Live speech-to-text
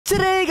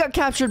Today, I got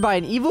captured by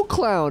an evil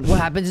clown. What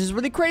happens is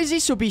really crazy,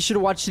 so be sure to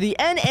watch to the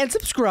end and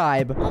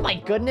subscribe. Oh my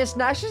goodness,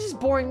 Nash, this is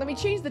boring. Let me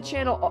change the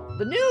channel. Oh,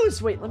 the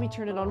news. Wait, let me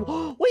turn it on.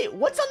 Wait,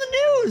 what's on the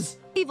news?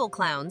 Evil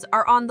clowns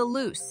are on the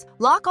loose.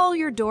 Lock all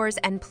your doors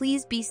and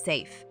please be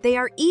safe. They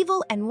are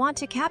evil and want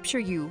to capture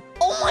you.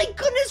 Oh my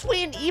goodness,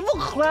 wait, an evil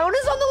clown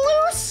is on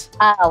the loose?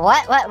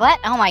 What?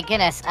 Oh my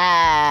goodness,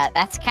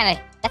 that's kind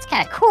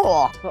of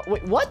cool.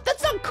 Wait, what?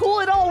 That's not cool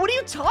at all. What are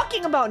you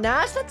talking about,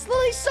 Nash? That's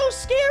literally so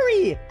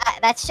scary.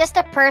 That's just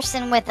a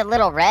person with a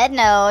little red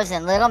nose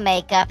and little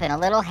makeup and a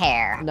little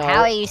hair. No. How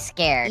are you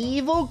scared?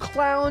 Evil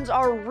clowns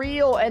are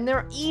real, and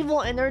they're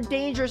evil, and they're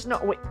dangerous. No,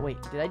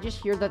 wait, did I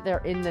just hear that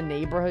they're in the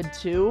neighborhood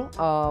too?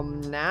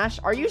 Nash,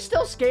 are you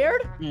still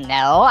scared?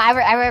 No,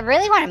 I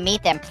really want to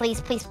meet them.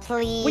 Please.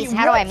 Wait,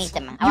 How do I meet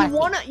them?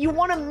 You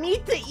wanna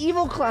meet the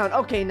evil clown?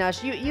 Okay,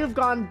 Nash, you've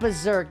gone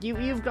berserk.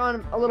 You've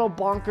gone a little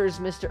bonkers,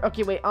 Mister.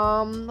 Okay, wait.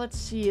 Let's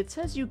see. It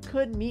says you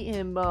could meet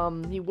him.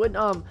 He would.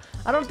 I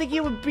don't think he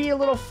would be a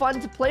little fun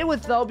to play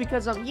with though,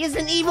 because he is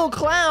an evil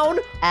clown.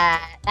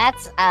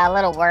 That's a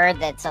little word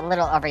that's a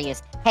little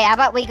overused. Hey, how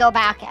about we go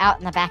back out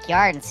in the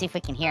backyard and see if we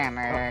can hear him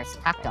or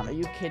talk to him? Are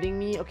you kidding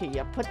me? Okay,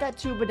 yeah, put that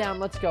tuba down.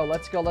 Let's go.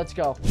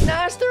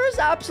 Nash, there is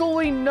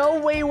absolutely no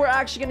way we're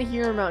actually gonna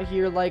hear him out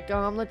here. Like,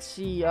 let's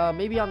see.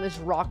 Maybe on this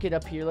rocket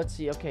up here. Let's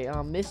see. Okay,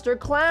 Mr.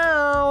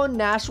 Clown,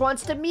 Nash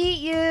wants to meet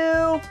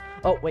you.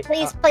 Oh, wait.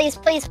 Please.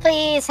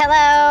 Hello,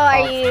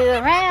 are you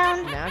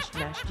around? Nash, do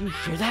you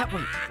hear that?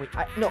 Wait.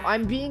 No,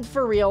 I'm being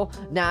for real.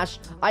 Nash,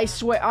 I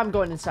swear, I'm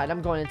going inside.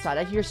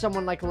 I hear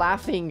someone, like,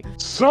 laughing.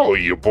 So,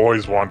 you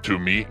boys want to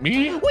meet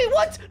me? Wait,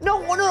 what?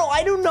 No,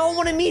 I do not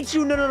want to meet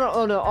you. No.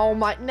 Oh,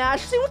 my.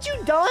 Nash, see what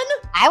you've done?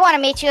 I want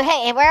to meet you.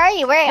 Hey, where are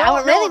you?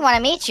 I really want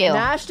to meet you.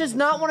 Nash does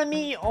not want to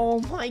meet you. Oh,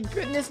 my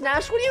goodness,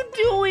 Nash, what are you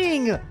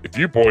doing? If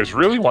you boys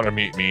really want to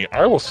meet me,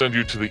 I will send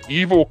you to the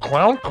Evil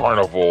Clown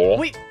Carnival.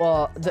 Wait,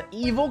 the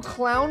Evil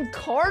Clown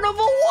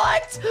Carnival?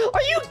 What?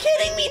 Are you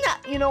kidding me?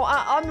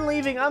 I'm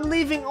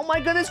leaving. Oh my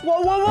goodness.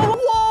 Whoa.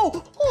 Oh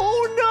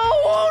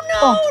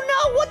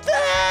no. What the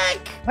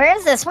heck? Where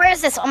is this?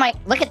 Oh my,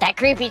 look at that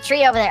creepy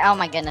tree over there. Oh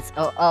my goodness.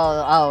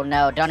 Oh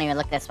no, don't even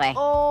look this way.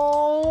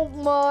 Oh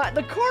my,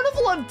 the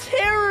Carnival of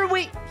Terror.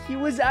 Wait, he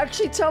was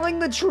actually telling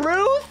the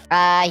truth?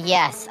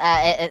 Yes.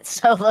 It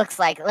so looks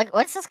like. Look,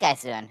 what's this guy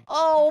doing?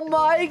 Oh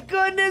my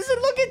goodness, and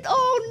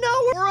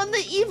oh no, we're on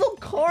the Evil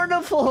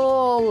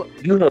Carnival.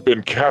 You have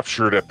been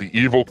captured at the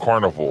Evil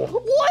Carnival.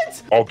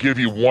 What? I'll give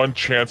you one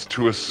chance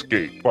to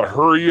escape, but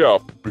hurry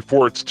up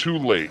before it's too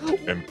late,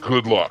 and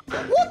good luck.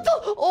 What the?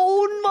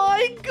 Oh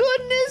my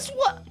goodness,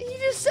 what? He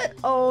just said,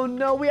 oh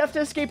no, we have to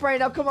escape right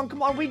now.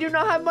 Come on, we do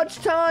not have much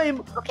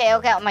time. Okay,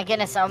 oh my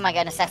goodness,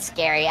 that's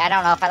scary. I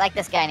don't know if I like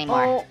this guy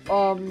anymore.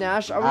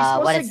 Nash, are we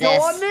supposed to go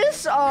on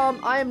this?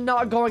 I am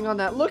not going on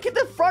that. Look at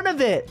the front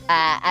of it.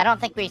 I don't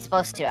think we're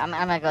supposed to. I'm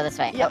gonna go this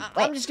way. Yeah,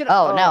 wait. I'm just gonna.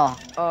 Oh, no.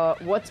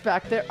 What's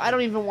back there? I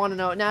don't even want to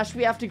know. Nash,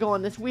 we have to go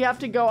on this. We have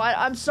to go.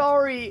 I'm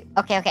sorry.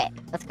 Okay,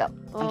 let's go.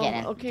 I'm getting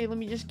in. Okay, let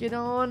me just get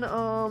on.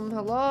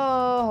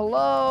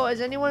 Hello?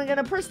 Is anyone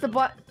gonna press the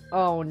button?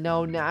 Oh,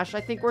 no, Nash.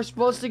 I think we're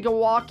supposed to go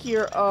walk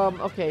here.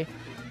 Okay.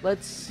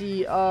 Let's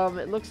see.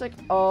 It looks like.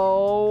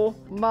 Oh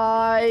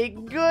my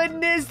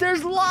goodness,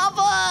 there's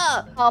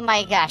lava! Oh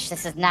my gosh,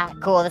 this is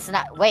not cool.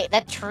 Wait,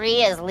 that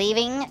tree is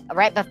leaving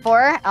right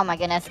before. Oh my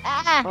goodness.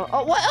 What?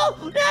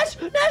 Oh, Nash,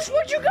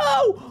 where'd you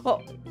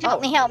go?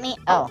 Help me.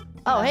 Oh,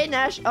 hey,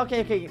 Nash.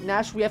 Okay,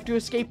 Nash, we have to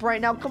escape right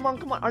now. Come on.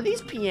 Are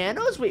these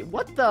pianos? Wait,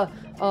 what the?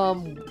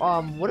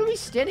 What are we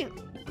standing?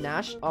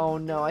 Nash? Oh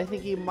no, I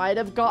think he might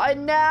have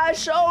gotten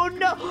Nash. Oh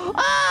no!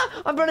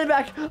 I'm running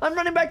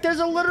back. There's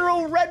a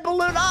literal red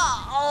balloon.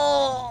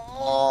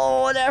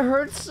 Oh, that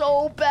hurts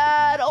so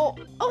bad. Oh,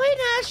 hey,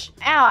 Nash.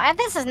 Ow,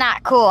 this is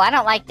not cool. I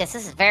don't like this.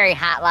 This is very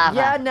hot lava.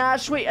 Yeah,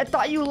 Nash, wait, I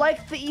thought you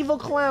liked the evil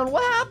clown.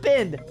 What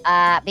happened?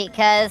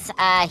 Because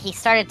he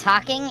started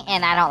talking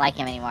and I don't like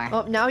him anymore.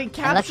 Oh, now he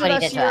captured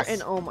us here.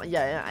 And oh my,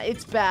 yeah,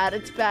 it's bad.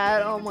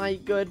 Oh my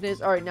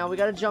goodness. All right, now we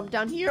gotta jump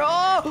down here.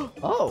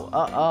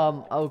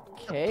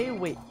 Okay,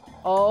 wait.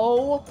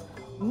 Oh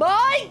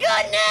my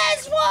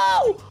goodness!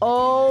 Whoa!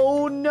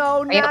 Oh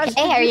no, Nash!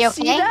 Are you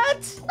okay? See that?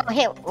 Oh,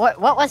 hey, what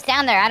was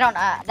down there? I don't.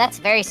 That's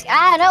very. No!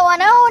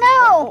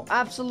 Oh,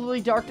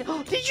 absolutely dark. Did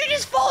you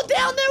just fall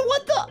down there?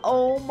 What the?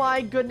 Oh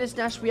my goodness,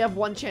 Nash! We have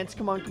one chance.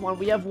 Come on.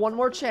 We have one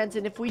more chance,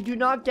 and if we do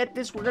not get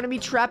this, we're gonna be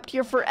trapped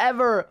here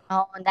forever.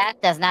 Oh,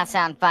 that does not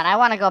sound fun. I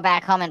want to go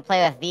back home and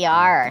play with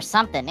VR or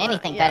something.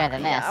 Anything better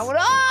than this.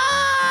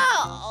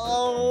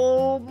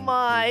 Oh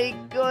my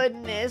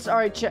goodness! All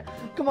right,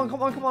 come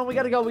on. We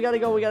gotta go.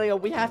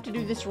 We have to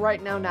do this right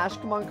now, Nash.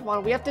 Come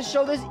on. We have to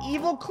show this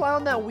evil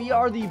clown that we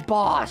are the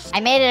boss. I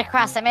made it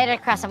across. I'm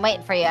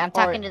waiting for you. I'm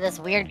talking to this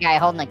weird guy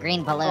holding a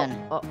green balloon.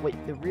 Wait,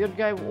 the weird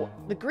guy?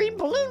 The green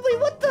balloon? Wait,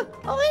 what the?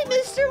 Oh, hey,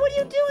 mister, what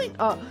are you doing?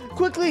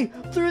 Quickly,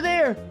 through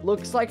there.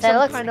 Looks like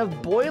some kind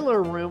of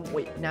boiler room.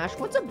 Wait, Nash,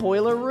 what's a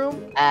boiler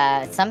room?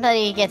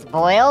 Somebody gets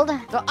boiled.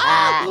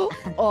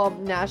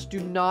 Nash, do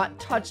not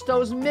touch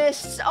those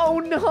mists. Oh,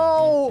 no.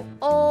 no.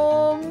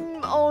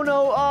 Oh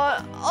no.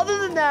 Other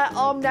than that,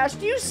 Nash,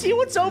 do you see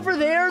what's over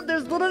there?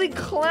 There's literally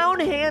clown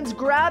hands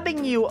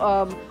grabbing you.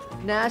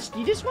 Nash, do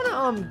you just want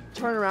to,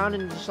 turn around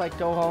and just, like,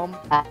 go home?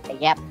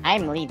 Yep,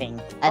 I'm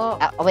leaving.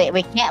 Wait,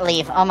 we can't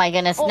leave. Oh my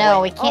goodness,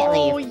 no, we can't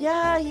leave. Oh,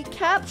 yeah, he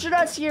captured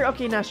us here.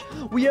 Okay, Nash,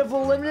 we have a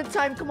limited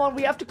time. Come on,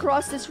 we have to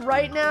cross this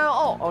right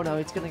now. Oh no,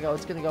 it's gonna go.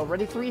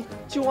 Ready? 3,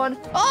 2, 1.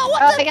 Oh,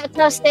 what the? I got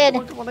toasted.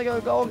 Come on, I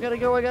gotta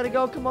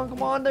go.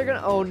 Come on. They're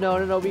gonna. Oh,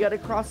 no. We gotta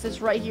cross this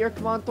right here.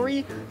 Come on,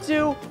 3,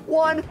 2,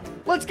 1.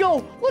 Let's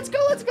go.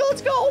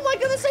 Oh my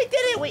goodness, I did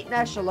it. Wait,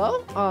 Nash,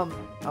 hello?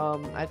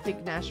 I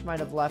think Nash might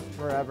have left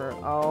forever.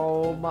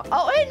 Oh my.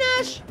 Oh, hey,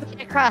 Nash.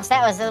 Across.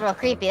 That was a little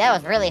creepy. That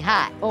was really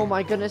hot. Oh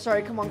my goodness. All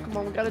right, come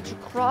on. We gotta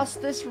cross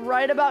this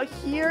right about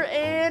here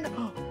and.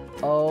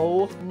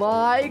 Oh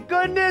my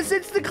goodness,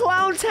 it's the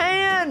clown's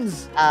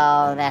hands!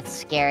 Oh, that's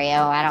scary.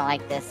 Oh, I don't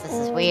like this. This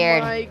is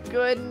weird. Oh my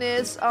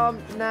goodness.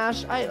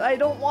 Nash, I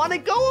don't want to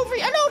go over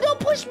here. No, don't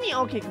push me.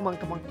 Okay, come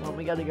on.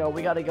 We gotta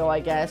go, I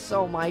guess.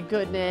 Oh my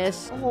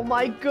goodness.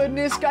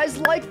 Guys,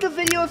 like the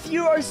video if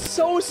you are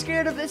so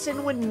scared of this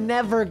and would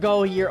never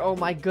go here. Oh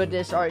my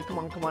goodness. All right, come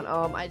on.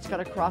 I just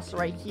gotta cross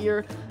right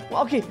here.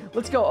 Well, okay,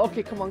 let's go.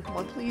 Okay, come on.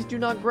 Please do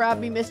not grab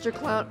me, Mr.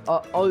 Clown.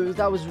 Oh,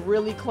 that was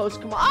really close.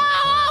 Come on.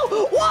 Oh!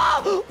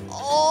 Whoa!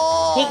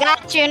 Oh! He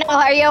got you. No,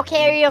 are you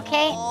okay?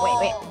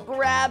 Wait.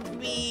 Grab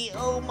me.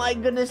 Oh my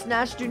goodness,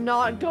 Nash, do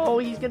not go.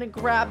 He's gonna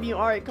grab you.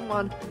 All right, come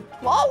on.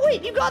 Oh,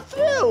 wait, you got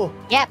through.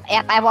 Yep.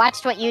 I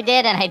watched what you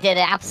did, and I did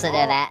the opposite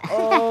of that.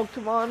 Oh,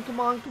 come on.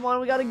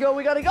 We gotta go.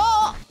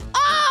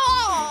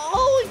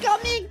 Oh, he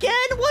got me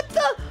again. What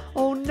the?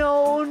 Oh,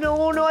 no.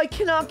 I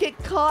cannot get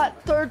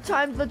caught. 3rd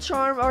time's the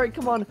charm. All right,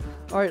 come on.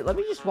 All right, let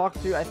me just walk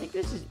through. I think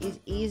this is as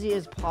easy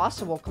as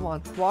possible. Come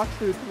on, walk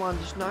through. Come on,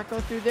 just not go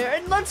through there.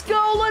 And let's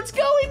go.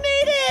 We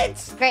made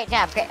it. Great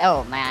job.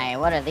 Oh, my,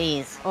 what are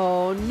these?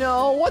 Oh,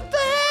 no. What the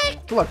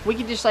heck? Look, we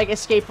can just, like,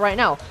 escape right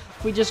now.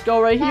 We just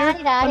go right here.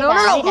 Oh, no.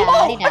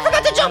 Oh, I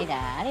forgot to jump.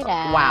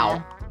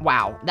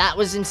 Wow. That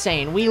was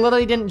insane. We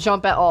literally didn't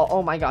jump at all.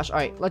 Oh, my gosh. All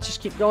right, let's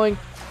just keep going.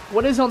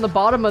 What is on the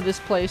bottom of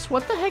this place?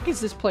 What the heck is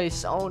this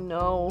place? Oh,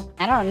 no.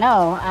 I don't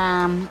know.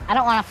 I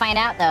don't want to find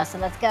out, though, so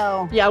let's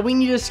go. Yeah, we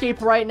need to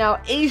escape right now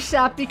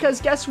ASAP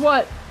because guess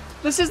what?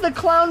 This is the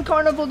clown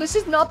carnival. This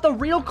is not the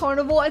real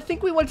carnival. I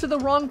think we went to the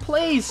wrong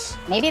place.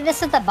 Maybe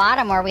this is the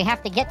bottom where we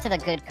have to get to the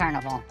good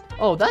carnival.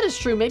 Oh, that is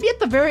true. Maybe at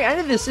the very end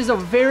of this is a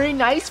very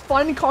nice,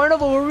 fun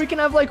carnival where we can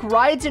have, like,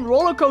 rides and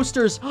roller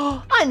coasters.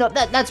 I know,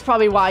 that's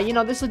probably why. You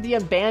know, this is the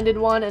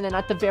abandoned one, and then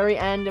at the very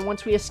end, and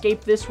once we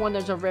escape this one,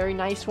 there's a very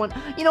nice one.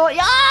 You know what?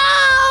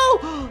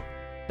 Oh!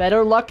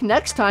 Better luck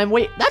next time.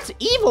 Wait, that's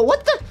evil.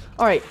 What the?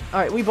 All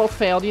right, we both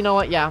failed. You know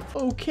what? Yeah.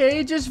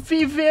 Okay, just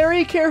be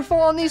very careful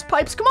on these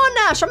pipes. Come on,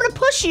 Nash. I'm going to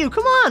push you.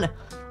 Come on.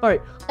 All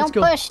right, let's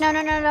go. Don't push. No,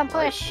 don't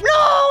push. No,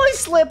 I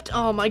slipped.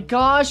 Oh, my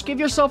gosh. Give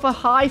yourself a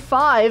high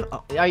five.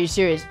 Oh, are you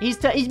serious?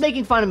 He's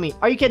making fun of me.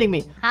 Are you kidding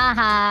me?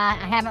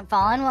 Haha, I haven't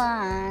fallen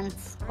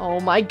once. Oh,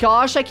 my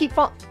gosh. I keep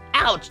falling.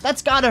 Ouch,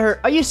 that's gotta hurt.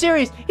 Are you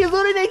serious? He's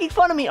literally making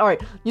fun of me. All right,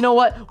 you know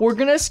what? We're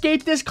gonna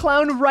escape this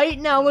clown right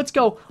now. Let's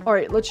go. All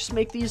right, let's just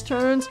make these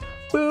turns.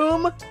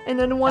 Boom. And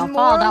then one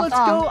more. Let's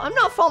go. I'm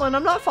not falling.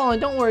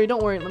 Don't worry.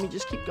 Let me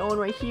just keep going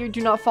right here.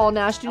 Do not fall,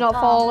 Nash. Do not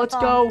fall. Let's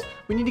go.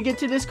 We need to get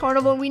to this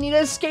carnival, and we need to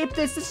escape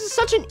this. This is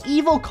such an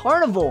evil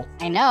carnival.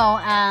 I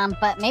know,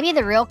 but maybe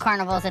the real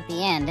carnival's at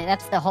the end.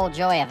 That's the whole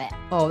joy of it.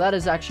 Oh, that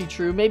is actually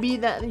true. Maybe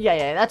that,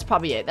 yeah, that's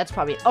probably it.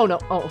 Oh, no.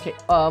 Oh, okay.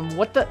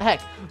 What the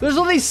heck? There's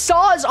all these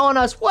saws on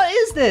us. What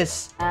is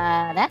this?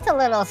 That's a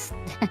little...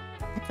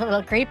 It's a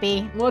little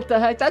creepy. What the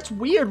heck? That's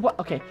weird. What?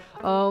 Okay.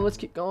 Let's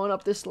keep going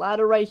up this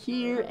ladder right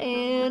here.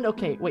 And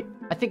okay, wait.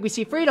 I think we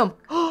see freedom.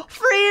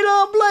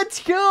 Freedom!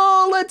 Let's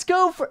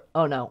go for.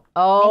 Oh no.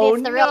 Oh maybe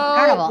it's the real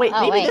carnival. Wait,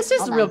 maybe this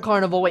is the real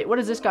carnival. Wait, what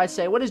does this guy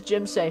say? What does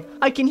Jim say?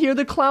 I can hear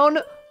the clown.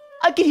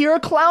 I can hear a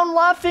clown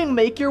laughing.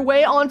 Make your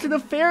way onto the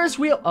Ferris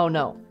wheel. Oh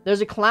no.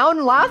 There's a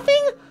clown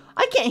laughing?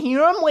 I can't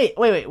hear him. Wait.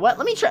 What?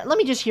 Let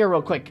me just hear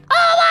real quick.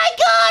 Oh my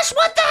gosh!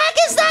 What the heck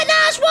is that,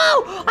 Nash?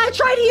 Whoa! I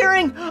tried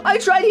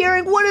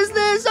hearing. What is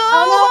this?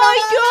 Oh my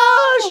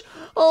gosh!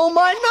 Oh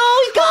my, no,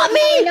 he got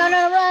me! No,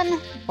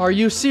 run. Are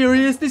you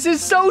serious? This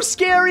is so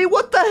scary.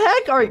 What the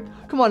heck? All right,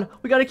 come on.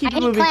 We gotta keep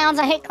moving.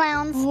 I hate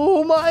clowns.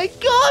 Oh my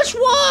gosh,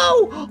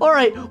 whoa! All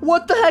right,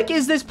 what the heck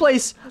is this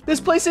place? This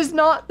place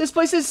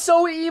is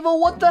so evil.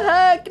 What the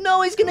heck?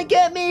 No, he's gonna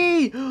get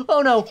me.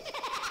 Oh no.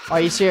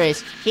 Are you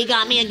serious? He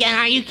got me again.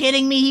 Are you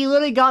kidding me? He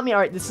literally got me. All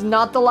right, this is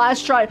not the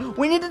last try.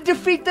 We need to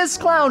defeat this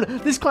clown.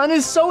 This clown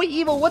is so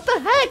evil. What the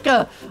heck?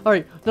 All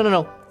right,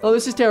 no. Oh,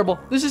 this is terrible.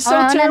 This is so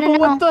terrible. No.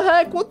 What the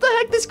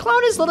heck? This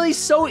clown is literally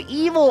so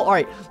evil. All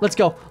right, let's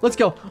go.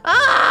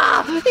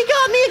 Ah, he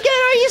got me again.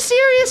 Are you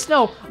serious?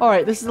 No. All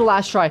right, this is the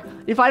last try.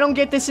 If I don't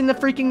get this in the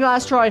freaking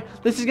last try,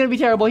 this is going to be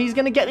terrible. He's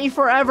going to get me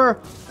forever.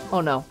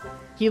 Oh, no.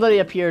 He literally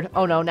appeared.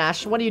 Oh, no,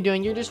 Nash. What are you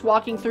doing? You're just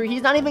walking through.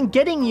 He's not even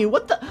getting you.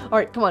 What the? All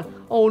right, come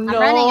on. Oh, no.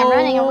 I'm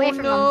running away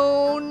from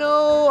him. No.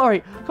 All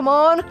right, come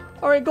on.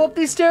 All right, go up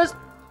these stairs.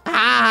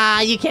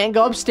 Ah, you can't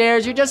go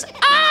upstairs. You're just...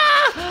 Ah!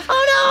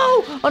 Oh, no.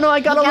 Oh no, I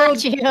got a little.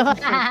 You. Oh my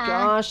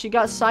gosh, I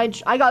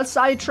got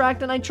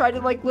sidetracked and I tried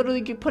to like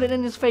literally put it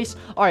in his face.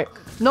 All right,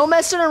 no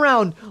messing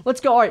around.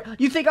 Let's go. All right,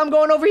 you think I'm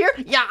going over here?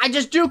 Yeah, I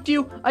just duked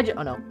you.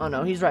 Oh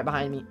no, he's right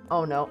behind me.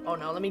 Oh no,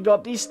 let me go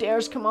up these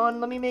stairs. Come on,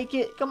 let me make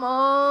it. Come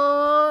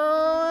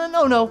on.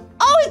 Oh no.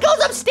 Oh, he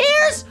goes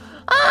upstairs.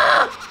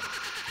 Ah!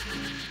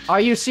 Are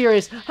you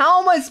serious?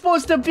 How am I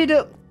supposed to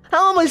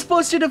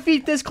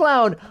defeat this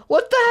clown?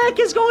 What the heck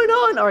is going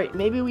on? All right,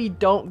 maybe we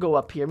don't go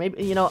up here.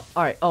 Maybe, you know,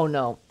 all right. Oh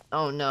no,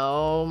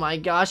 my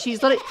gosh,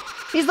 he's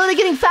literally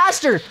getting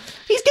faster.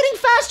 He's getting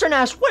faster,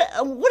 Nash. What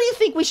do you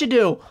think we should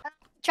do?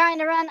 Trying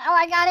to run. Oh,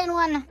 I got in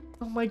one.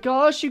 Oh my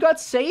gosh, you got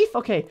safe?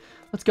 Okay,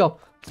 let's go.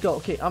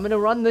 Okay, I'm gonna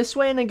run this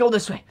way and then go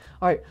this way.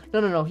 All right,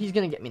 no, he's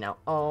gonna get me now.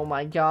 Oh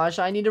my gosh,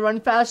 I need to run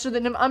faster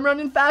than him. I'm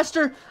running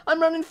faster.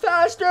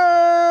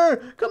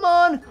 Come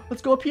on,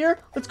 let's go up here.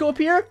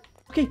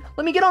 Okay,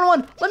 let me get on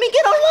one. Are you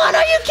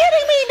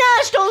kidding me,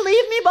 Nash? Don't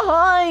leave me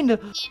behind.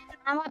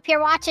 I'm up here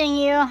watching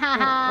you.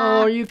 Haha.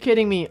 Oh, are you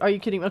kidding me?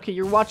 Okay,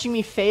 you're watching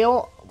me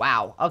fail?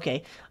 Wow,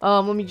 okay.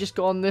 Let me just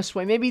go on this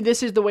way. Maybe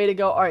this is the way to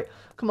go. All right,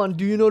 come on,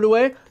 do you know the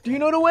way?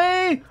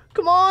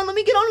 Come on, let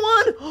me get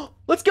on one.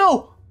 Let's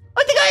go.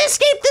 I think I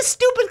escaped this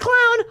stupid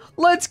clown.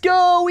 Let's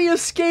go. We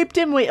escaped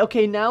him. Wait,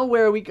 okay, now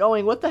where are we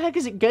going? What the heck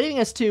is it getting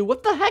us to?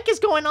 What the heck is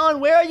going on?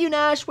 Where are you,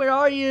 Nash?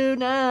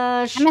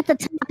 I'm at the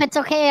top. It's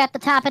okay. At the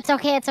top. It's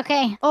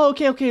okay. Oh,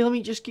 okay. Let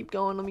me just keep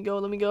going. Let me go.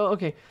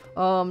 Okay.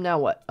 Now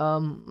what?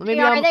 Maybe there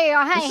you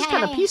are. Hi, this is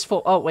kind of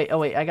peaceful. Oh, wait.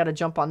 I gotta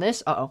jump on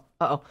this.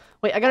 Uh-oh.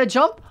 Wait, I gotta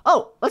jump?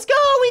 Oh, let's go.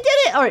 We did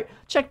it. All right,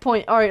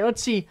 checkpoint. All right,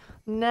 let's see.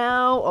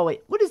 Now, oh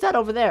wait, what is that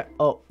over there?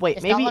 Oh wait,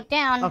 Just maybe. Don't look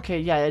down. Okay,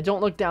 yeah,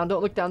 don't look down.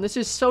 This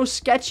is so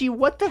sketchy.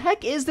 What the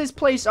heck is this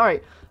place? All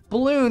right,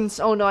 balloons.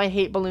 Oh no, I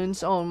hate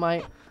balloons. Oh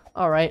my.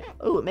 All right.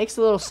 Oh, it makes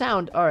a little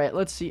sound. All right,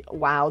 let's see.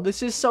 Wow,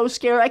 this is so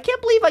scary. I can't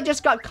believe I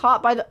just got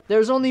caught by the.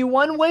 There's only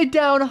one way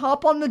down.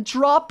 Hop on the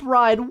drop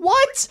ride.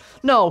 What?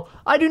 No,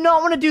 I do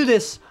not want to do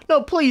this.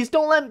 No, please,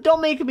 don't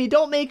make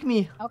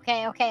me.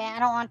 Okay, I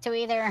don't want to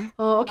either.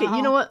 Oh, okay,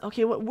 You know what?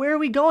 Okay, where are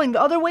we going?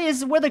 The other way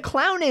is where the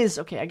clown is.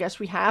 Okay, I guess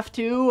we have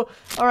to.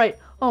 All right.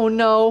 Oh,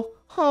 no.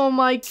 Oh,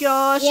 my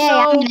gosh, yeah,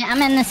 no.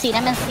 I'm in the seat.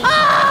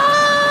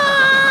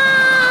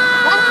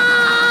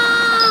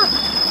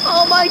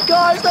 Oh, my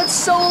gosh, that's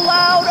so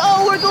loud.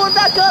 Oh, we're going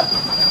back up.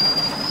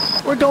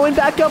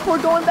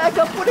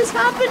 What is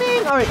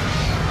happening? All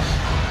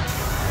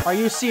right. Are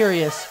you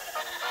serious?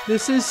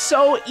 This is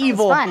so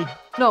evil. It's fun.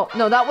 No,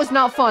 that was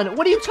not fun.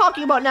 What are you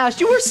talking about, Nash?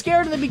 You were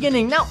scared in the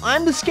beginning. Now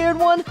I'm the scared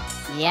one?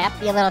 Yep,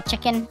 you little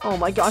chicken. Oh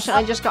my gosh,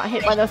 I just got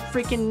hit by the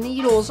freaking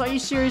needles. Are you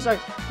serious? All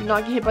right, do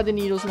not get hit by the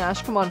needles,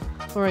 Nash. Come on.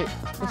 All right,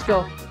 let's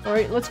go.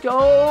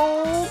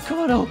 Come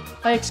on, oh,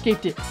 I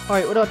escaped it. All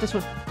right, what about this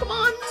one? Come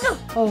on.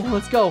 Oh,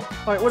 let's go.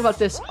 All right, what about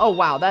this? Oh,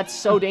 wow, that's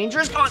so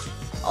dangerous. Come on.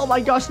 Oh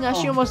my gosh,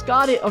 Nash, you almost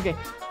got it. Okay,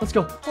 let's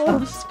go. Oh,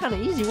 this is kind of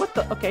easy. What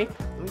the? Okay,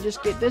 let me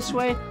just get this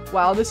way.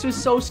 Wow, this is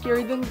so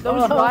scary.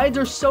 Those rides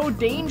are so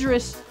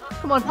dangerous.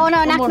 Come on. Oh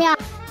no, knock me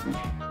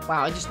off.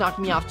 Wow, it just knocked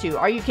me off too.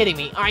 Are you kidding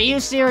me? Are you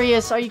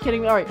serious? Are you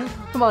kidding me? All right,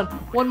 come on.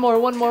 One more.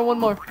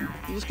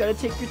 You just gotta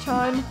take your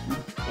time.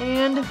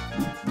 And,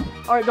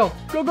 all right, go.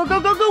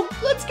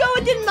 Let's go.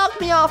 It didn't knock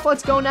me off.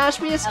 Let's go, Nash.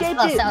 We escaped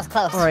it. That was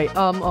close. All right,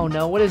 oh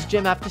no, what does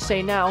Jim have to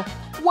say now?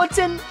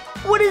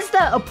 What is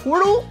that? A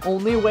portal?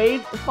 Only way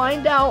to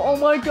find out. Oh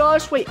my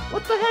gosh. Wait,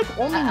 what the heck?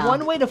 Only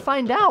one way to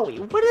find out. Wait,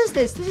 what is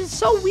this? This is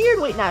so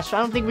weird. Wait, Nash, I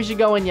don't think we should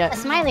go in yet. The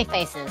smiley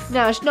faces.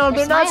 Nash, no,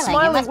 they're not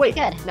smiling. Wait,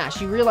 good.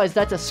 Nash, you realize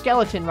that's a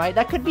skeleton, right?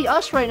 That could be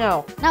us right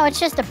now. No, it's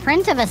just a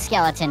print of a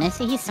skeleton.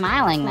 He's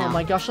smiling now. Oh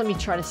my gosh, let me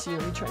try to see.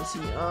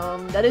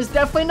 That is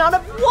definitely not a.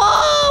 Whoa!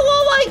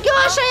 Oh my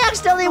gosh, I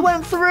accidentally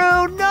went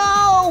through.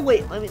 No!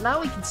 Wait, now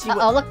we can see.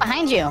 Oh, look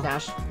behind you.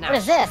 Nash. What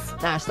is this?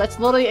 Nash, that's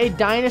literally a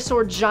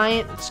dinosaur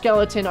giant skeleton.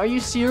 Are you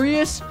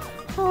serious?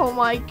 Oh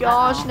my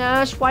gosh,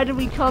 Nash, why did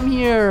we come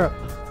here?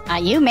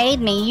 You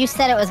made me. You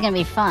said it was gonna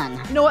be fun.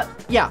 You know what?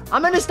 Yeah,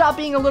 I'm gonna stop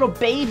being a little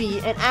baby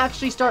and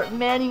actually start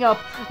manning up.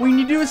 We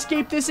need to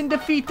escape this and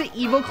defeat the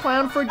evil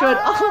clown for good.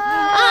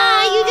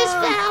 You just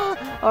fell.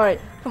 All right,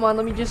 come on,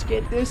 let me just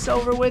get this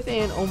over with.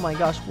 And oh my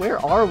gosh,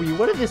 where are we?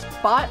 What is this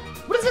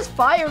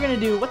fire gonna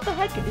do? What the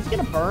heck? Is it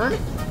gonna burn?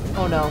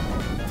 Oh no.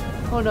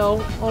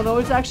 Oh no,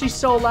 it's actually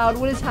so loud.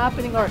 What is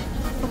happening? All right,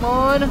 come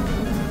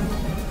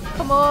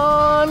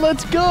on,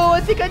 let's go. I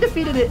think I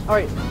defeated it. All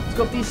right, let's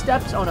go up these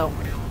steps. Oh no.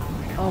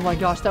 Oh my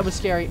gosh, that was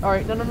scary. All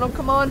right, no,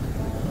 come on.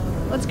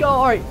 Let's go.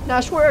 All right,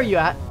 Nash, where are you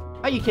at?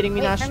 Are you kidding me,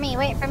 Nash?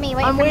 Wait for me.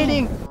 I'm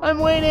waiting.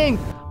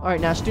 All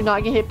right, Nash, do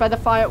not get hit by the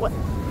fire. What?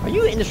 Are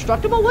you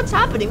indestructible? What's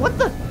happening? What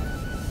the?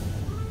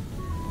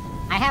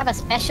 I have a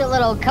special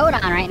little coat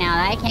on right now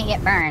that I can't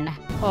get burned.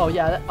 Oh,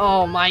 yeah.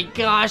 Oh, my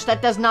gosh.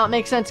 That does not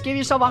make sense. Give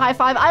yourself a high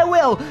five. I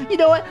will. You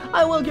know what?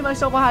 I will give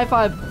myself a high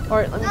five. All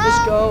right, let me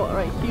just go. All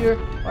right, here.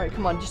 All right,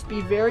 come on. Just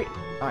be very...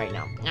 All right,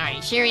 now. All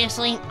right,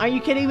 seriously? Are you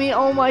kidding me?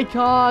 Oh, my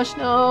gosh.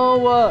 No.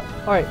 All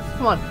right,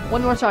 come on.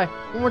 One more try.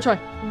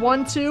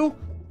 1, 2.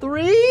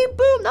 3.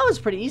 Boom. That was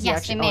pretty easy, Yes,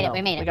 actually. we made Oh, it, no.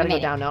 we made it, We gotta we go made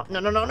it. down now. No,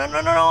 no, no, no,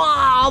 no, no, no.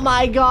 Oh,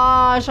 my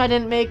gosh. I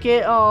didn't make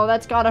it. Oh,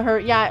 that's gotta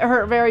hurt. Yeah, it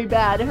hurt very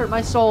bad. It hurt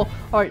my soul.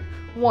 All right,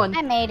 1.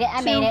 I made it. I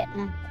Two. made it.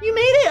 You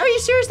made it? Are you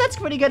serious? That's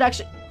pretty good,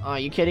 actually. Are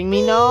you kidding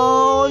me?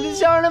 No,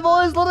 this carnival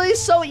is literally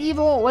so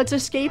evil. Let's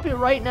escape it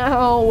right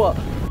now.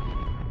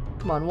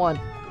 Come on, 1,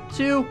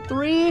 2,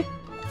 3,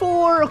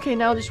 4. Okay,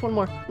 now just one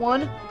more.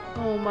 1.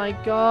 Oh my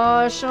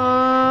gosh.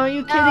 Are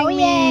you kidding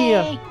me?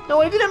 Yay.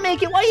 No, I didn't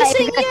make it. Why are you Hey,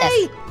 saying we got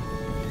yay? this.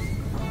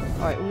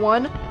 All right,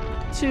 1,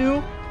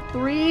 2,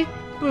 3.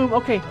 Boom.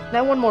 Okay,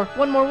 now one more.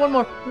 1.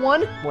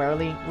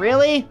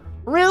 Really?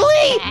 All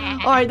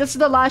right, this is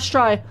the last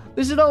try.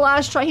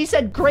 He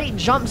said great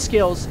jump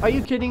skills. Are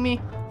you kidding me?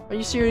 Are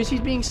you serious?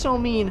 He's being so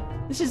mean.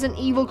 This is an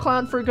evil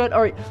clown for good.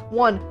 All right,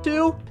 1,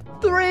 2,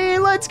 3.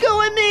 Let's go.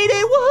 I made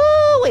it.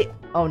 Woohoo! Wait.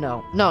 Oh,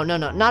 no. No.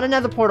 Not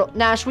another portal.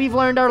 Nash, we've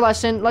learned our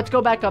lesson. Let's go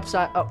back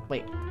upside. Oh,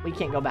 wait. We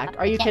can't go back.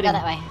 Are you Can't kidding? go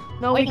that way.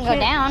 No, we we can can't.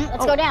 go down.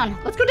 Let's go down.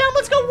 Let's go down.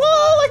 Let's go.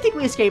 Whoa! I think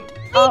we escaped.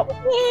 Oh,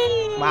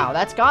 wow.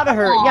 That's gotta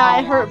hurt. Yeah,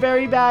 it hurt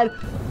very bad.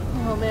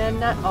 Oh,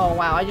 man. Oh,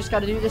 wow. I just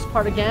gotta do this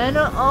part again.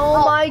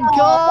 Oh, my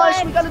gosh.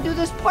 what? We gotta do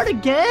this part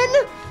again?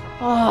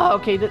 Oh,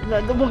 okay.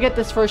 We'll get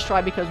this first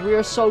try because we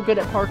are so good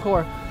at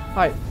parkour. All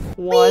right.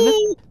 1,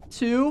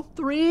 2,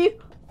 3,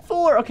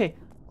 4. Okay.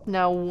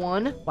 Now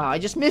 1. Wow, I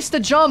just missed the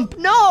jump.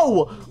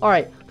 No! All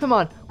right, come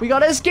on. We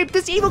gotta escape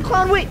this evil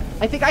clown. Wait,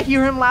 I think I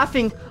hear him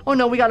laughing. Oh,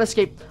 no, we gotta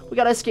escape.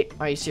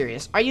 Are you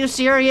serious?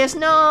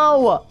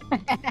 No! Why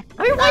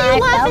are you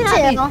laughing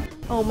at me?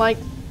 Oh, my.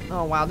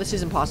 Oh, wow, this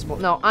is impossible.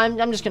 No, I'm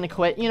just gonna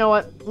quit. You know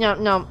what?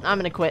 No, I'm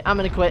gonna quit.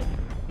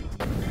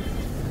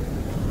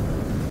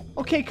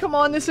 Okay, come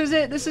on. This is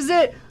it. We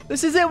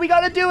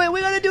gotta do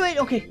it.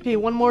 Okay,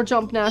 one more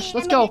jump, Nash.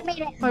 Let's go. All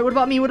right, what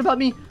about me? All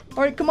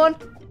right, come on.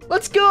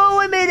 Let's go.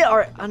 I made it. All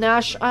right,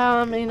 Nash.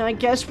 I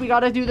guess we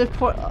gotta do the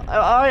portal.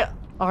 All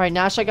right,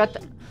 Nash. All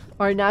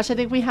right, Nash. I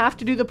think we have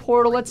to do the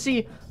portal. Let's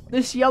see.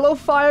 This yellow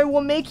fire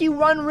will make you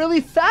run really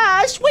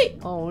fast. Wait.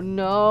 Oh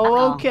no.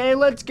 Uh-oh. Okay,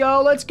 let's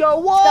go. Whoa. Let's go.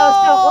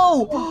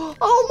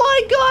 Oh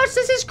my gosh,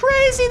 this is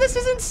crazy. This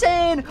is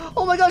insane.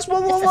 Oh my gosh.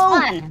 Whoa. This is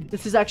fun.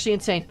 This is actually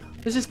insane.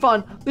 This is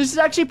fun. This is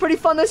actually pretty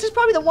fun. This is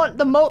probably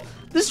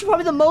This is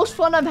probably the most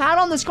fun I've had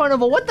on this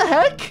carnival. What the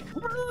heck?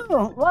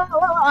 Whoa. I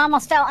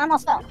almost fell.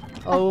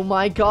 Oh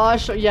my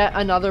gosh, yet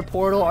another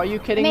portal. Are you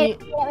kidding me?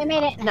 We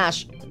made it.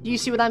 Nash, do you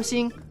see what I'm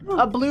seeing?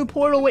 A blue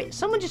portal. Wait,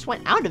 someone just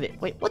went out of it.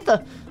 Wait, what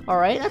the? All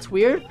right, that's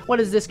weird. What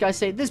does this guy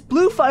say? This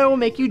blue fire will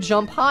make you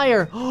jump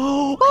higher.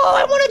 Oh,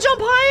 I want to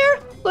jump higher.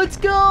 Let's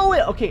go.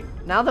 Okay,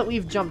 now that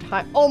we've jumped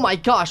high. Oh my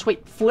gosh,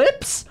 wait,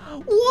 flips?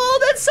 Whoa,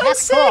 that's so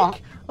sick. Cool.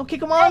 Okay,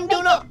 come on,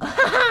 no.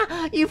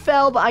 You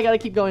fell, but I gotta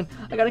keep going.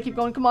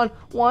 Come on,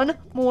 one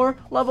more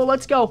level.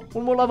 Let's go.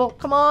 One more level.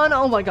 Come on.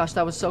 Oh my gosh,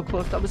 that was so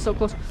close.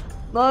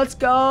 Let's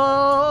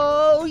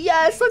go.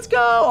 Yes, let's go.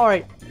 All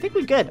right. I think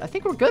we're good.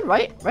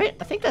 Right? I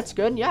think that's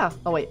good. Yeah.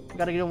 Oh, wait. We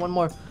got to do one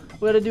more.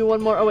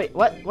 Oh, wait.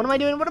 What? What am I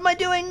doing?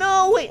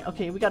 No, wait.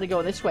 Okay, we got to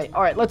go this way.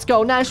 All right, let's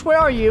go. Nash, where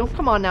are you?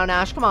 Come on now,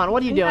 Nash. Come on.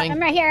 What are you doing? I'm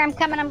right here. I'm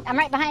coming. I'm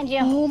right behind you.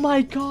 Oh,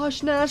 my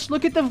gosh, Nash.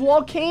 Look at the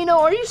volcano.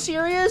 Are you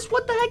serious?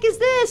 What the heck is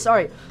this? All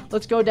right,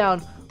 let's go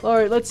down. All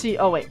right, let's see.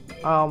 Oh, wait.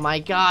 Oh, my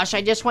gosh.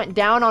 I just went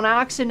down on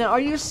accident. Are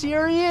you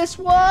serious?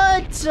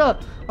 What? All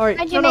right.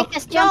 Why'd you make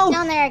us jump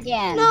down there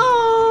again? No.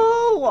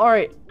 All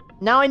right.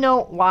 Now I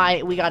know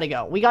why we gotta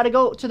go. We gotta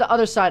go to the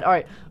other side. All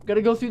right. We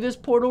gotta go through this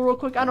portal real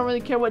quick. I don't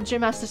really care what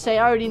Jim has to say.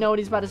 I already know what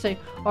he's about to say.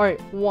 All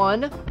right.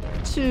 1,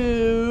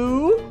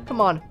 2. Come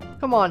on.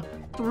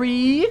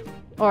 3.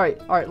 All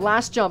right.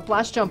 Last jump.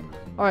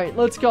 All right,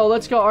 let's go.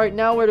 All right,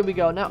 now where do we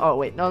go? Now, oh,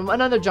 wait, no,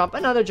 another jump.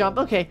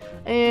 Okay,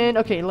 and,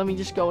 okay, let me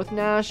just go with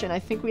Nash, and I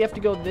think we have to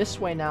go this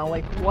way now.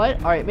 Like, what?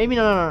 All right, maybe,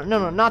 no,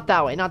 not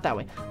that way.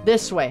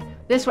 This way.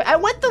 I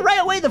went the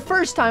right way the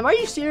first time. Are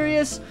you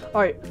serious?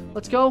 All right,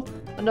 let's go.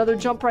 Another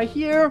jump right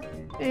here,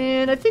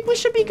 and I think we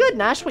should be good,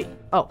 Nash. Wait,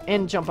 oh,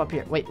 and jump up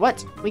here. Wait,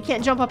 what? We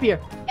can't jump up here.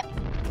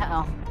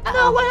 Uh-oh.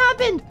 No, what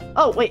happened?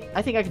 Oh, wait,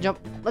 I think I can jump.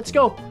 Let's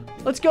go.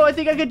 I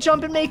think I could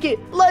jump and make it.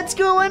 Let's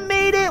go, I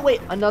made it.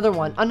 Wait, another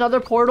one. Another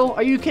portal.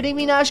 Are you kidding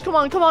me, Nash? Come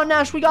on,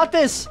 Nash. We got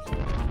this. I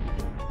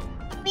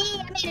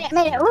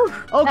made it. Ooh,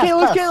 okay,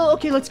 let's go.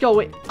 Okay, let's go.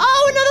 Wait.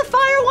 Oh, another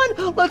fire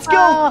one. Let's go.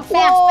 Oh,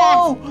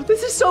 fast.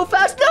 This is so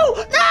fast.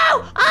 No.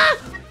 Ah.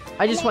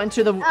 I just went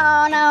into the...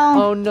 Oh,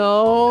 no. Oh,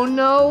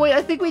 no. Wait,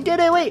 I think we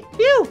did it. Wait.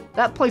 Phew.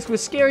 That place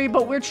was scary,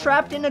 but we're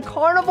trapped in a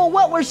carnival.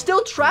 What? We're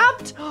still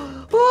trapped?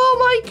 Oh,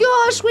 my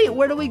gosh. Wait,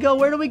 where do we go?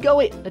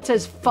 Wait, it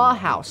says Pho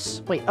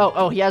House. Wait,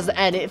 oh, he has the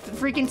end. It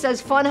freaking says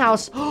Fun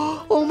House.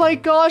 Oh, my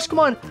gosh. Come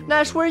on.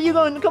 Nash, where are you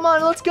going? Come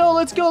on, let's go.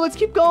 Let's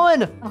keep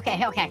going.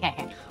 Okay.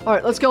 All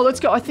right, let's go.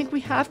 I think we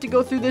have to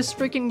go through this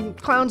freaking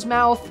clown's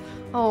mouth.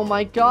 Oh,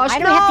 my gosh. Why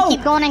do we have to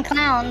keep going in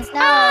clowns?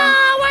 No.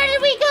 Where did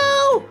we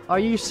go? Are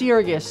you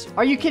serious?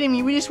 Are you kidding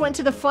me? We just went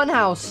to the fun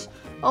house.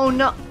 Oh,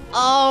 no.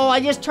 Oh, I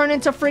just turned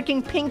into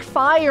freaking pink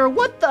fire.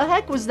 What the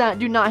heck was that?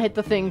 Do not hit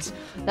the things.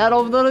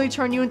 That'll literally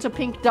turn you into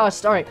pink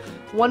dust. All right,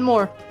 one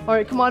more. All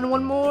right, come on,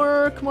 one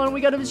more. Come on,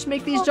 we gotta just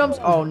make these jumps.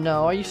 Oh,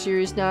 no. Are you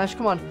serious, Nash?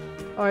 Come on.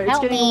 All right, it's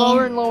Help getting me.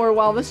 lower and lower.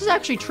 Wow, this is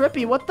actually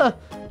trippy. What the?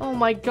 Oh,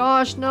 my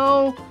gosh,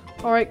 no.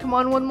 All right, come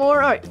on, one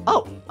more. All right.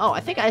 Oh, I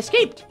think I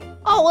escaped.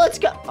 Oh, let's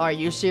go. Are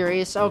you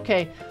serious?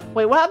 Okay.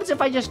 Wait, what happens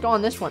if I just go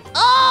on this one?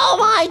 Oh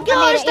my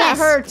gosh, that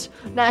hurts.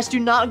 Nash, do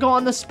not go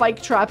on the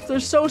spike traps. They're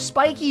so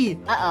spiky.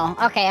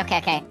 Uh-oh. Okay.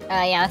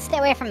 Yeah, let's stay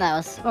away from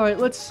those. All right,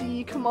 let's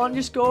see. Come on,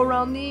 just go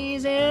around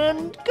these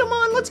and come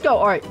on, let's go.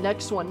 All right,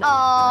 next one.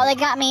 Oh, they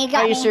got me.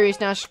 Are you serious,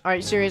 Nash? All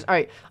right, serious. All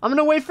right, I'm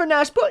gonna wait for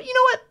Nash, but you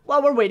know what?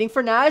 While we're waiting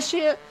for Nash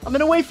here, I'm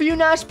gonna wait for you,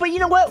 Nash, but you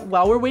know what?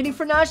 While we're waiting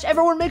for Nash,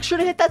 everyone make sure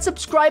to hit that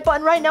subscribe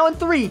button right now in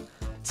 3,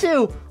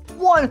 2,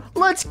 1,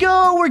 let's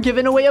go. We're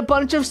giving away a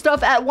bunch of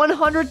stuff at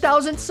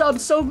 100,000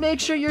 subs, so make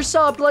sure you're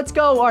subbed. Let's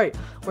go. All right,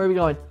 where are we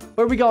going?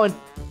 Where are we going?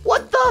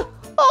 What the?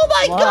 Oh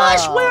my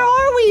gosh, where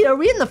are we? Are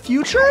we in the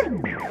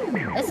future?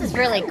 This is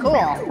really cool.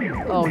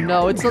 Oh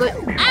no, it's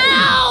literally—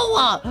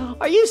 Ow!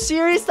 Are you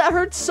serious? That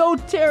hurts so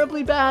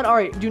terribly bad. All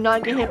right, do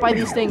not get hit by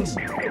these things.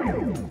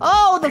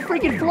 Oh, the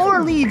freaking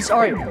floor leaves. All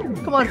right,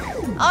 come on.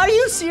 Are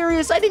you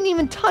serious? I didn't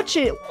even touch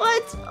it.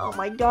 What? Oh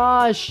my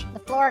gosh. The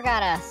floor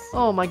got us.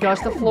 Oh my gosh,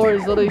 the floor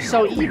is literally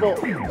so evil.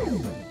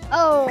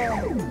 Oh.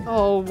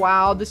 Oh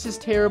wow, this is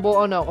terrible.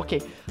 Oh no, okay.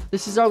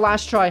 This is our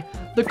last try.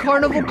 The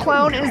carnival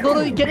clown is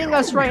literally getting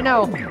us right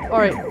now. All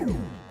right,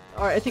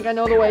 I think I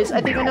know the ways.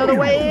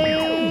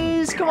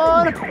 Come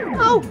on.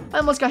 Oh, I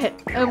almost got hit.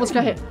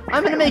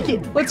 I'm gonna make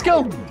it. Let's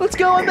go.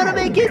 I'm gonna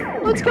make it.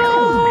 Let's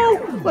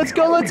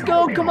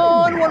go. Come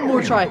on, one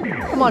more try.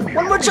 Come on,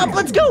 one more jump.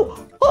 Let's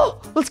go.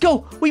 Oh, let's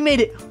go. We made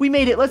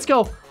it. Let's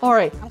go. All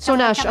right. So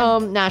Nash,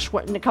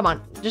 come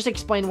on. Just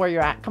explain where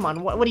you're at. Come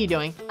on. What are you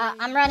doing?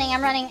 I'm running.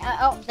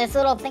 Oh, this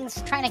little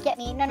thing's trying to get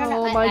me. No.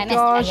 Oh my I missed.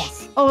 gosh.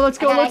 Yes. Oh, let's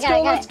go. I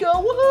got it.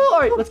 Woohoo. All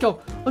right, let's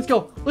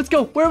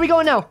go. Where are we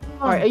going now?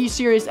 All right, are you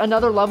serious?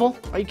 Another level?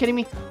 Are you kidding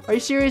me? Are you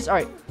serious?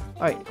 All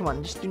right, come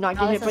on. Just do not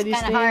get hit by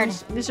these things. Hard.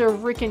 These are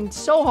freaking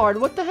so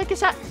hard. What the heck is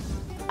that?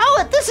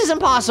 Oh, this is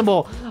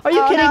impossible. Are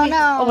you kidding me?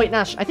 No. Oh, wait,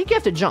 Nash. I think you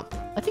have to jump.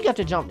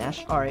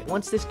 Nash. All right,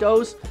 once this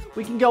goes,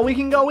 we can go.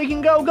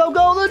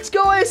 Go. Let's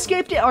go. I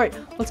escaped it. All right,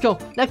 let's go.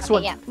 Next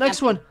one.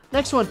 Next one.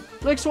 Let's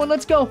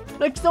go.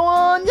 Next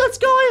one. Let's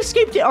go. I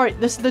escaped it. All right,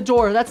 this is the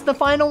door. That's the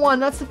final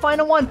one.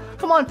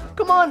 Come on.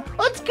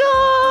 Let's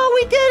go.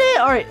 We did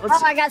it. All right.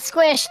 I got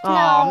squished.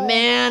 Oh, No.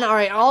 man. All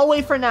right, I'll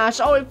wait for Nash.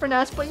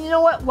 But you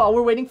know what? While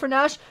we're waiting for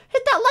Nash,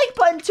 hit that like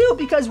button too,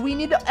 because we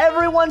need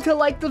everyone to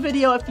like the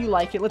video if you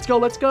like it. Let's go.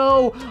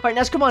 All right,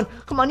 Nash, come on.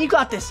 You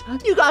got this.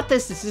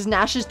 This is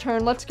Nash's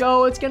turn. Let's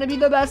go. It's gonna be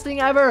the best thing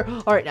ever.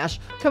 All right, Nash.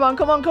 Come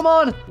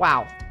on.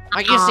 Wow.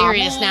 Are you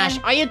serious, man. Nash?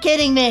 Are you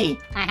kidding me?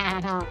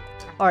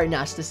 All right,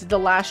 Nash, this is the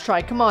last try.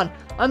 Come on.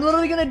 I'm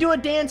literally gonna do a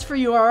dance for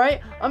you, all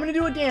right? I'm gonna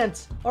do a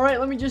dance. All right,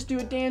 let me just do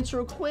a dance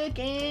real quick,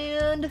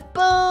 and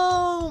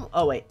boom.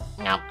 Oh, wait.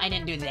 No, I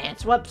didn't do the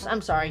dance. Whoops,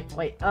 I'm sorry.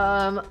 Wait,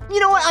 you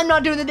know what? I'm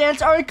not doing the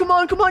dance. All right, come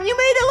on. You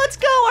made it. Let's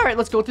go. All right,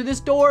 let's go through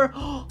this door.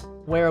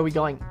 Where are we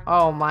going?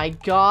 Oh, my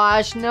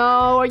gosh.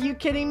 No, are you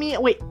kidding me?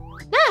 Wait,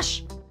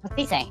 Nash. What's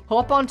he saying?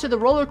 Hop onto the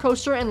roller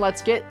coaster and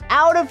let's get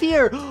out of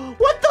here.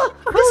 What the?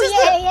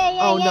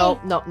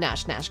 No,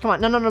 Nash, come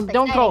on. No,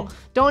 don't go.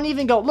 Don't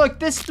even go. Look,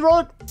 this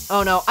throat.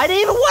 Oh, no, I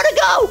didn't even want to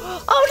go.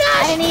 Oh,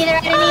 Nash. I didn't either.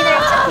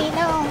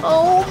 No.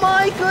 Oh,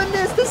 my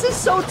goodness. This is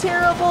so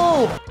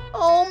terrible.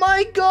 Oh,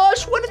 my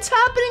gosh. What is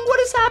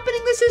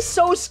happening? This is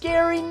so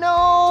scary.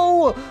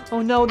 No.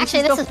 Oh, no, this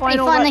is the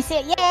final pretty fun. They see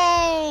it.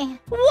 Yay.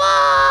 Whoa.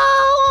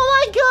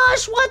 Oh, my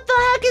gosh. What the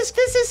heck is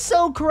this? Is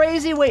so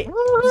crazy. Wait,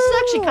 this is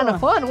actually kind of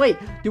fun. Wait,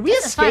 did we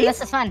escape?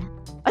 This is fun.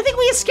 I think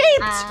we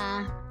escaped.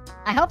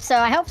 I hope so.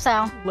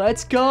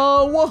 Let's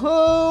go.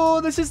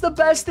 Woohoo. This is the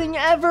best thing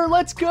ever.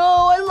 Let's go.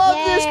 I love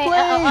this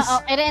place.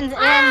 It ends.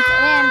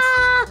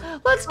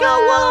 Let's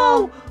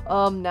go.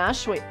 Whoa.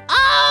 Nash, wait.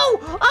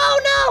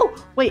 Oh,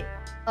 no. Wait.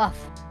 Oh.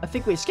 I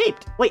think we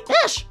escaped. Wait,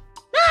 Nash,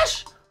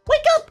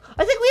 wake up.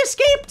 I think we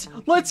escaped.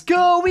 Let's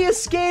go. We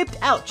escaped.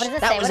 Ouch.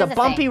 That was a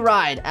bumpy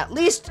ride. At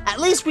least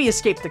we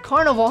escaped the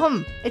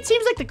carnival. It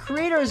seems like the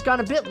creator has gone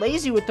a bit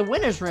lazy with the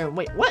winner's room.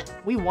 Wait, what?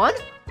 We won?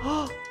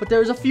 But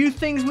there's a few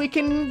things we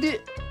can do.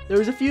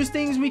 There's a few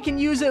things we can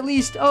use at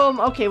least.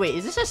 Okay, wait,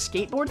 is this a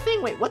skateboard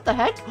thing? Wait, what the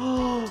heck?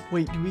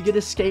 Wait, do we get a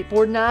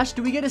skateboard, Nash?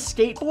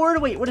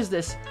 Wait, what is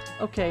this?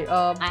 Okay,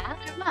 I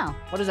don't know.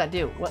 What does that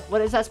do?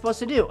 What is that supposed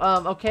to do?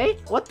 Okay.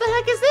 What the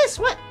heck is this?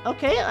 What?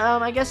 Okay,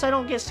 I guess I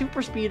don't get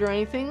super speed or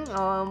anything.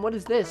 What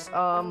is this?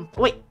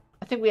 Wait.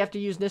 I think we have to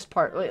use this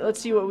part. Wait, let's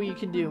see what we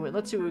can do.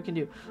 What is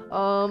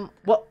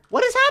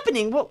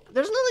happening? Well,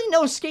 there's literally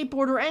no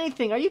skateboard or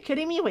anything. Are you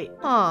kidding me? Wait.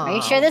 Are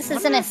you sure this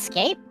is an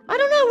escape? I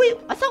don't know. Wait,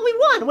 I thought we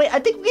won. Wait, I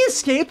think we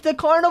escaped the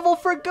carnival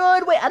for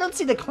good. Wait, I don't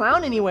see the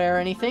clown anywhere or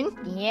anything.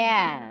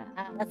 Yeah.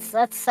 I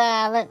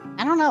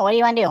don't know. What do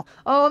you want to do?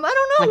 I don't know.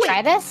 Want Wait, to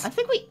try this? I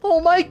think we. Oh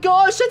my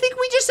gosh! I think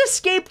we just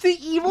escaped the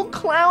evil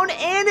clown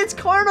and its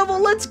carnival.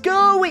 Let's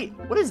go. Wait,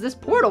 what does this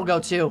portal go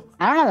to?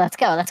 I don't know. Let's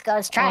go.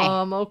 Let's try.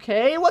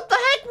 Okay. What the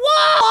heck? Whoa!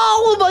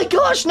 Oh my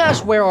gosh,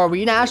 Nash! Where are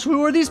we, Nash?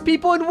 Who are these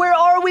people and where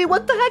are we?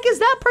 What the heck is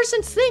that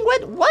person's thing?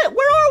 What?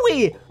 Where are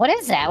we? What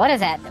is that? What is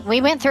that?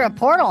 We went through a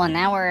portal and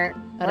now we're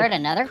at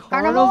another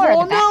carnival. Or the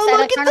No, backside look of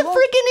the at the carnival?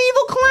 freaking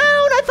evil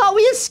clown! I thought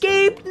we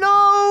escaped.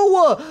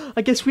 No!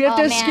 I guess we have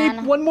to escape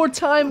man. one more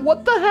time.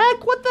 What the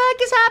heck? What the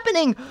heck is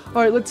happening?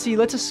 All right, let's see.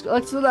 Let's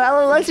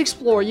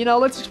explore. You know,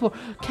 let's explore.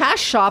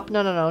 Cash shop?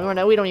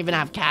 No. We don't even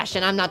have cash,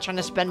 and I'm not trying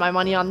to spend my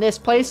money on this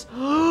place.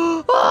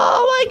 Oh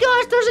my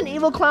gosh! There's an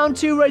evil clown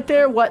too right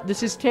there. What?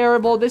 This is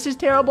terrible. This is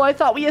terrible. I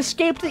thought we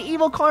escaped the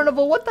evil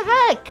carnival. What the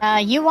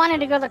heck? You wanted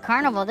to go to the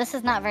carnival. This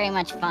is not very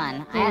much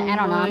fun. I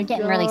don't know. I'm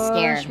getting really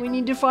scared. We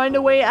need to find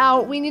a way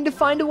out. We need to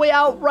find a way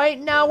out right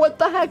now. What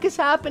the heck is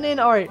happening?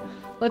 All right.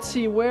 Let's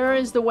see. Where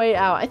is the way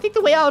out? I think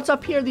the way out's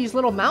up here. These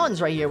little mountains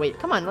right here. Wait,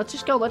 come on. Let's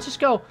just go. Let's just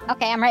go.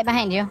 Okay, I'm right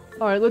behind you.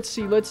 All right. Let's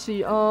see.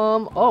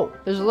 Oh,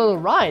 there's a little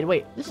ride.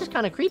 Wait, this is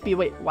kind of creepy.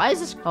 Wait, why is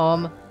this?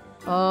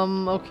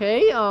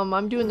 Okay.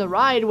 I'm doing the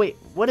ride. Wait,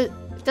 it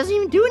doesn't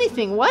even do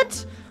anything.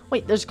 What?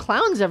 Wait, there's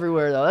clowns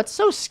everywhere, though. That's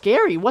so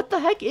scary. What the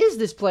heck is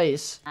this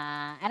place?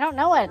 I don't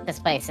know what this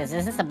place is.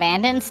 Is this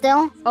abandoned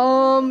still?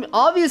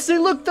 Obviously,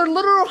 look, they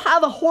literally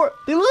have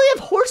they literally have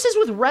horses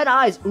with red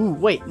eyes. Ooh,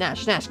 wait,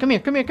 Nash, come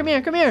here. I'm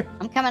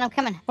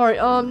coming. All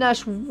right,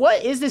 Nash,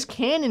 what is this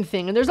cannon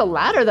thing? And there's a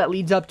ladder that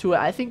leads up to it.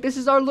 I think this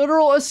is our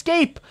literal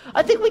escape.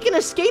 I think we can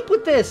escape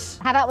with this.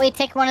 How about we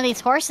take one of these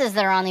horses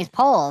that are on these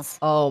poles?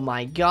 Oh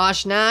my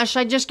gosh, Nash,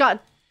 I just got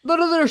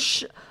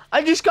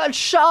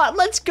shot.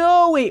 Let's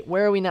go. Wait,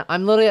 where are we now?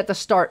 I'm literally at the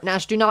start.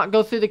 Nash, do not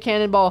go through the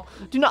cannonball.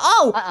 Do not.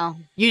 Oh! Uh-oh.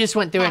 You just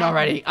went through it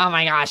already. Oh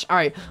my gosh. All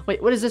right.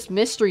 Wait, what is this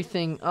mystery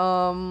thing?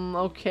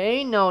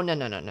 Okay. No.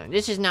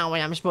 This is not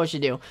what I'm supposed to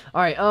do.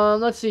 All right.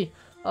 Let's see.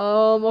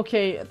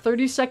 Okay.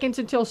 30 seconds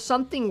until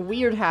something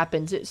weird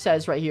happens, it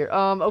says right here.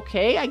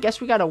 Okay. I guess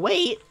we gotta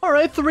wait. All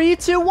right. 3,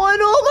 2, 1.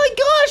 Oh my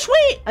gosh.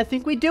 Wait. I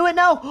think we do it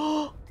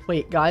now.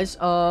 Wait, guys,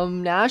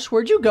 Nash,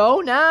 where'd you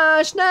go?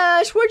 Nash,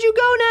 where'd you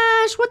go,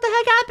 Nash? What the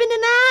heck happened to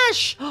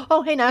Nash?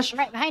 Oh, hey, Nash. I'm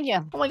right behind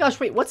you. Oh my gosh,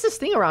 wait, what's this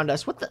thing around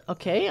us? What the?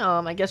 Okay,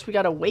 I guess we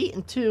gotta wait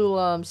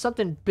until,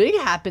 something big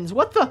happens.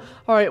 What the?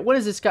 All right, what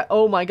is this guy?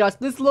 Oh my gosh,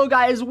 this little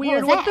guy is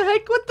weird. What the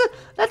heck?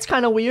 That's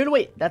kind of weird.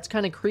 Wait, that's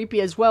kind of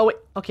creepy as well. Wait,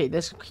 okay,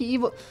 this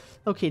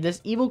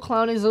evil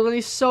clown is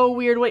literally so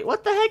weird. Wait,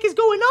 what the heck is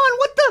going on?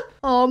 What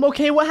the?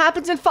 Okay, what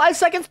happens in 5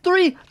 seconds?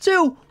 3,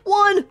 2,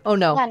 1. Oh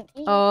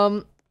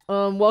no.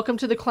 Welcome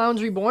to the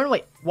Clowns Reborn.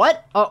 Wait,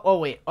 what? Oh,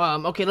 wait.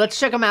 Okay, let's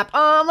check a map.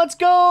 Let's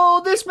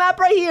go. This map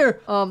right here.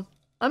 I'm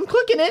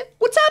clicking it.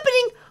 What's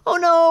happening? Oh,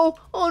 no.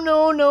 Oh,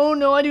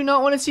 no. I do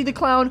not want to see the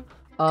clown.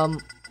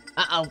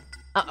 Uh-oh.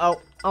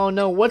 Oh,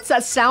 no. What's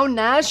that sound,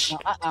 Nash?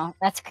 Uh-oh.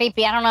 That's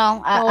creepy. I don't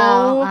know.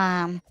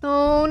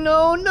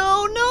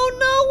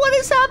 No. What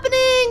is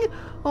happening?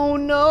 Oh,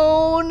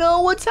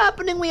 no. What's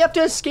happening? We have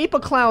to escape a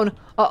clown.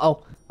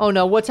 Uh-oh. Oh,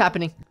 no. What's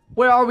happening?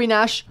 Where are we,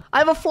 Nash? I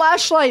have a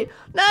flashlight.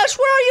 Nash,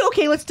 where are you?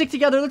 Okay, let's stick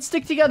together.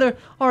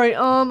 All right,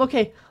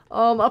 okay.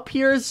 Up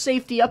here is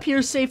safety.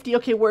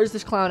 Okay, where is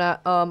this clown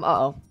at?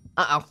 Uh-oh.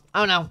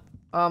 Oh, no.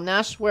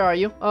 Nash, where are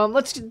you? I'm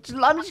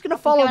just gonna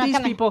follow these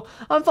people.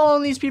 I'm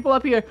following these people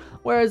up here.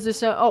 Where is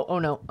this? Oh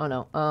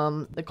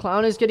no. The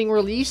clown is getting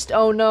released.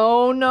 Oh,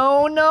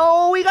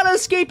 no. We gotta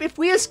escape. If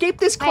we escape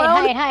this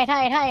clown.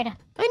 Hide.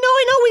 I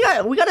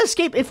know. We gotta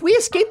escape. If we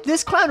escape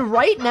this clown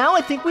right now,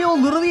 I think we will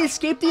literally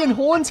escape the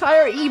whole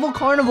entire evil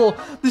carnival.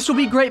 This will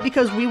be great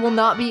because we will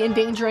not be in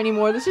danger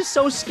anymore. This is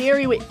so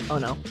scary. Wait. Oh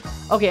no.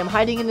 Okay, I'm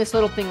hiding in this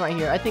little thing right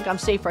here. I think I'm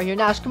safe right here.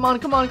 Nash, come on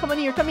here.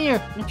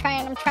 I'm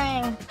trying.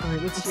 All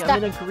right, let's see.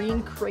 I'm in a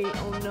green crate.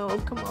 Oh no,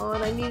 come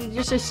on. I need to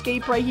just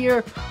escape right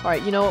here. All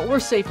right, you know what? We're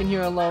safe in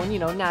here alone. You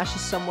know, Nash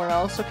is somewhere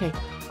else. Okay.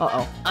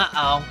 Uh-oh.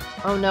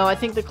 Oh no, I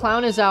think the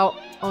clown is out.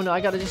 Oh no,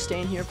 I gotta just stay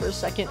in here for a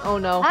second. Oh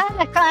no.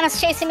 The clown is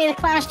chasing me.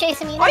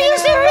 Are you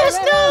serious?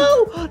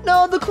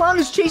 No, the clown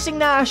is chasing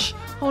Nash.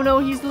 Oh no,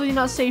 he's literally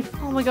not safe.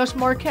 Oh my gosh,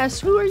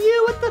 Marquez, who are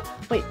you? What the?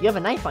 Wait, you have a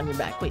knife on your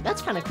back. Wait,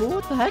 that's kind of cool.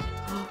 What the heck?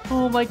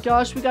 Oh my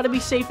gosh, we gotta be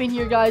safe in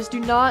here, guys. Do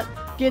not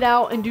get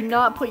out and do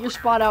not put your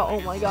spot out.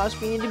 Oh my gosh,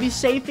 we need to be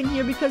safe in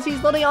here because he's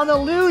literally on the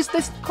loose.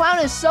 This clown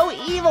is so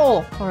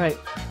evil. All right,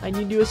 I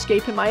need to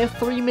escape him. I have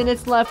 3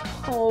 minutes left.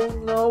 Oh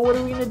no, what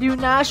are we gonna do?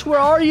 Nash, where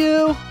are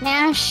you?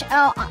 Nash,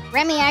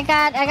 Remi, I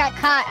got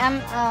caught.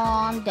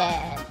 I'm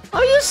dead.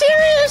 Are you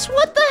serious?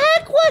 What the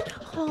heck? What?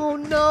 Oh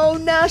no,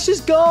 Nash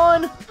is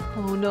gone.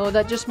 Oh no,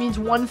 that just means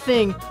one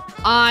thing.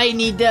 I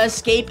need to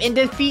escape and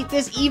defeat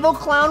this evil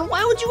clown.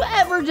 Why would you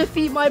ever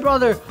defeat my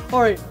brother?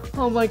 All right.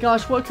 Oh my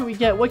gosh, what can we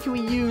get? What can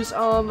we use?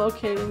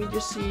 Okay, let me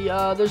just see.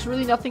 There's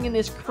really nothing in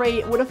this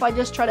crate. What if I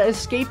just try to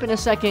escape in a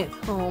second?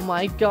 Oh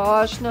my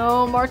gosh,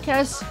 no.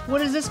 Marquez,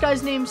 what is this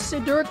guy's name?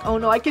 Sidurk? Oh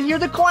no, I can hear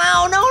the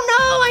clown. Oh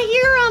no, I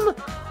hear him.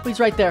 Oh, he's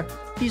right there.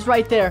 He's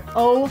right there.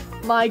 Oh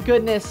my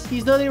goodness.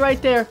 He's literally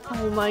right there.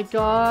 Oh my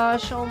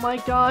gosh. Oh my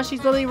gosh. He's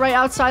literally right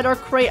outside our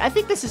crate. I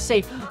think this is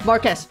safe.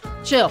 Marcus,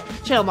 chill.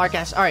 Chill,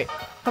 Marcus. All right.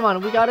 Come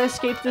on. We got to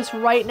escape this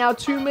right now.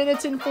 2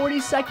 minutes and 40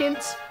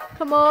 seconds.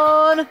 Come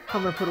on.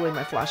 I'm going to put away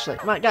my flashlight.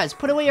 Come on, guys.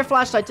 Put away your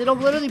flashlights. It'll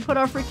literally put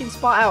our freaking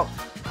spot out.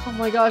 Oh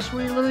my gosh.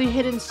 We're literally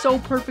hidden so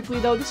perfectly,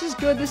 though. This is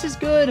good. This is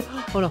good.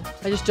 Oh, no.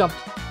 I just jumped.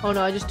 Oh,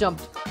 no. I just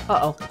jumped.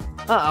 Uh-oh.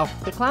 Uh-oh.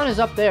 The clown is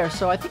up there,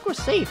 so I think we're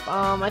safe.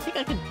 I think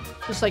I can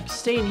just, like,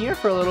 stay in here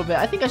for a little bit.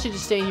 I think I should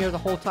just stay in here the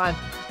whole time.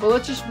 But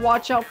let's just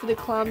watch out for the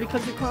clown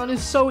because the clown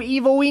is so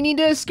evil. We need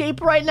to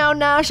escape right now,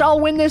 Nash. I'll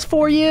win this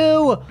for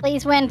you.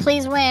 Please win,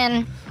 please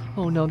win.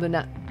 Oh, no.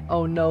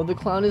 Oh, no. The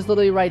clown is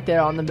literally right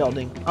there on the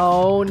building.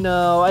 Oh,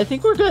 no. I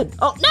think we're good.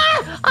 Oh,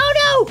 no.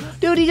 Oh, no.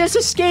 Dude, he just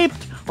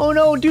escaped. Oh,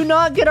 no. Do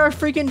not get our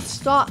freaking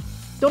stop.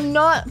 Do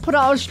not put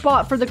out a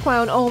spot for the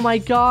clown. Oh, my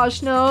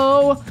gosh. No.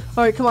 All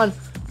right, come on.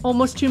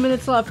 Almost 2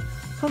 minutes left.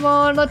 Come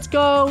on, let's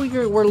go.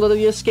 We're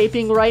literally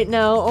escaping right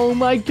now. Oh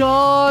my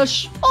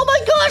gosh. Oh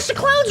my gosh, the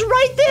clown's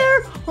right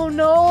there. Oh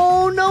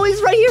no, no,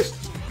 he's right here.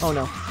 Oh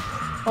no.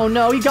 Oh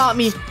no, he got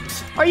me.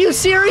 Are you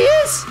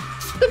serious?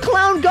 The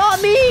clown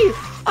got me.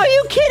 Are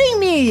you kidding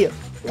me?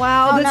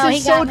 Wow, this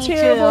is so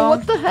terrible.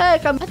 What the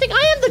heck? I think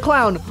I am the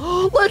clown.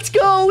 Let's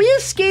go. We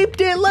escaped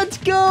it. Let's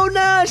go,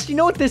 Nash. You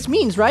know what this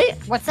means, right?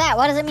 What's that?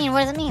 What does it mean?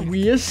 What does it mean?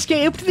 We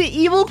escaped the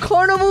evil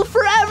carnival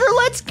forever.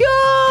 Let's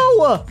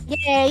go.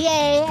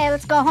 Yeah.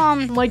 Let's go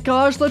home. Oh my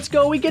gosh, let's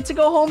go. We get to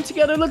go home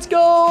together. Let's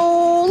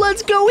go.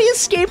 Let's go. We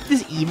escaped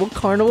this evil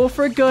carnival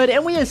for good,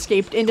 and we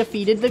escaped and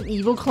defeated the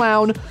evil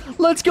clown.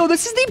 Let's go.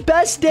 This is the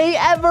best day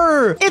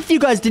ever. If you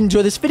guys did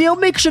enjoy this video,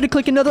 make sure to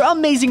click another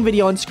amazing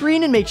video on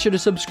screen and make sure to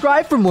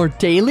subscribe for more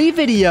daily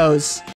videos.